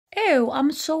Ew,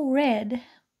 I'm so red.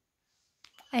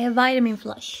 I have vitamin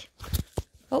flush.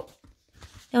 Oh,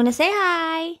 you wanna say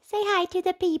hi? Say hi to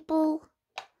the people.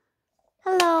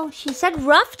 Hello. She said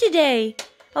rough today.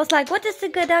 I was like, what does the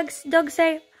good dog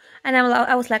say? And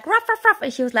I was like, ruff, ruff, ruff.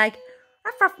 And she was like,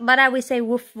 ruff, ruff. But I would say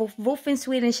woof, woof, woof in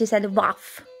Sweden. She said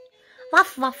wuff.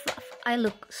 Wuff, wuff, wuff. I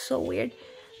look so weird.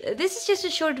 This is just a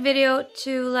short video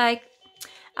to like,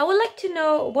 I would like to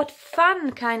know what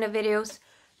fun kind of videos.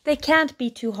 They can't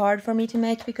be too hard for me to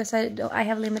make because I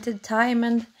have limited time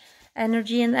and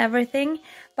energy and everything.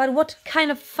 But what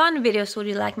kind of fun videos would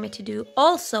you like me to do?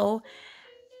 Also,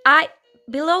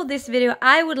 below this video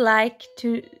I would like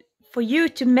for you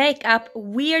to make up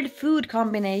weird food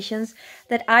combinations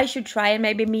that I should try, and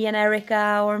maybe me and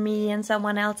Erica or me and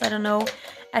someone else, I don't know,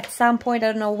 at some point. I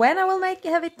don't know when I will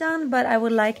have it done, but I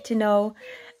would like to know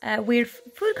weird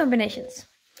food combinations.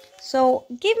 So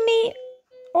give me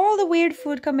all the weird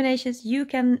food combinations you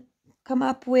can come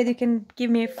up with. You can give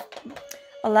me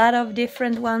a lot of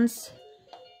different ones,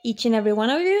 each and every one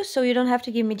of you, so you don't have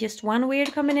to give me just one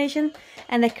weird combination.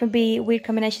 And that could be weird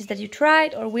combinations that you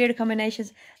tried, or weird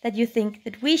combinations that you think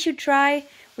that we should try.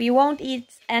 We won't eat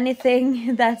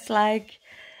anything that's like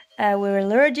we're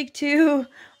allergic to,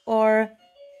 or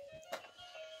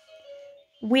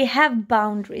we have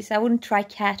boundaries. I wouldn't try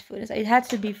cat food. It had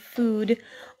to be food,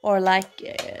 or like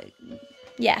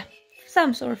yeah,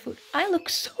 some sort of food. I look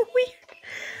so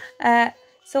weird.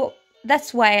 So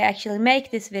that's why I actually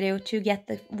make this video, to get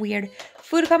the weird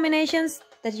food combinations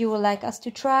that you would like us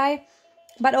to try.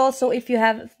 But also if you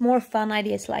have more fun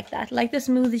ideas like that, like the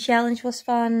smoothie challenge was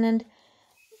fun, and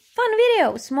fun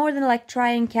videos, more than like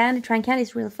trying candy. Trying candy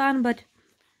is real fun, but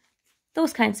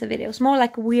those kinds of videos, more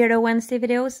like Weirdo Wednesday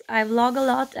videos. I vlog a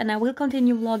lot and I will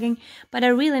continue vlogging, but I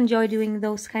really enjoy doing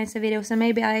those kinds of videos. And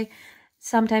maybe I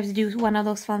sometimes do one of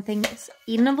those fun things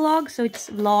in a vlog, so it's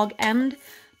vlog and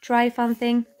try fun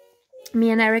thing. Me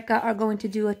and Erica are going to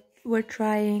do we're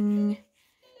trying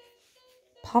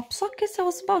pop sockets, I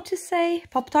was about to say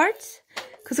Pop-Tarts,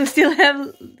 because we still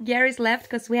have Gary's left,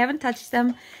 because we haven't touched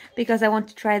them, because I want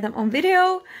to try them on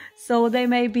video. So they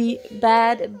may be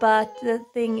bad, but the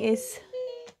thing is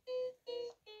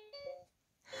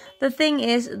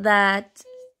that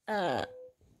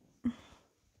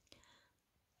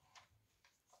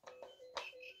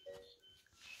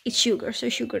it's sugar, so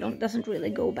sugar doesn't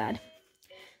really go bad.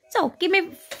 So give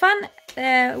me fun,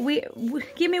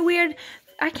 give me weird.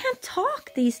 I can't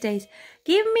talk these days.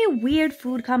 Give me weird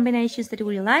food combinations that you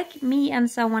would like me and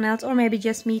someone else, or maybe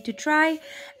just me, to try.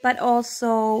 But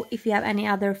also if you have any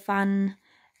other fun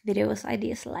videos,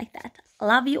 ideas like that.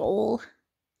 Love you all.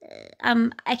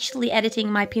 I'm actually editing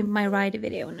my Pimp My Ride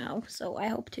video now, so I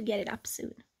hope to get it up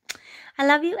soon. I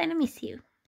love you and I miss you.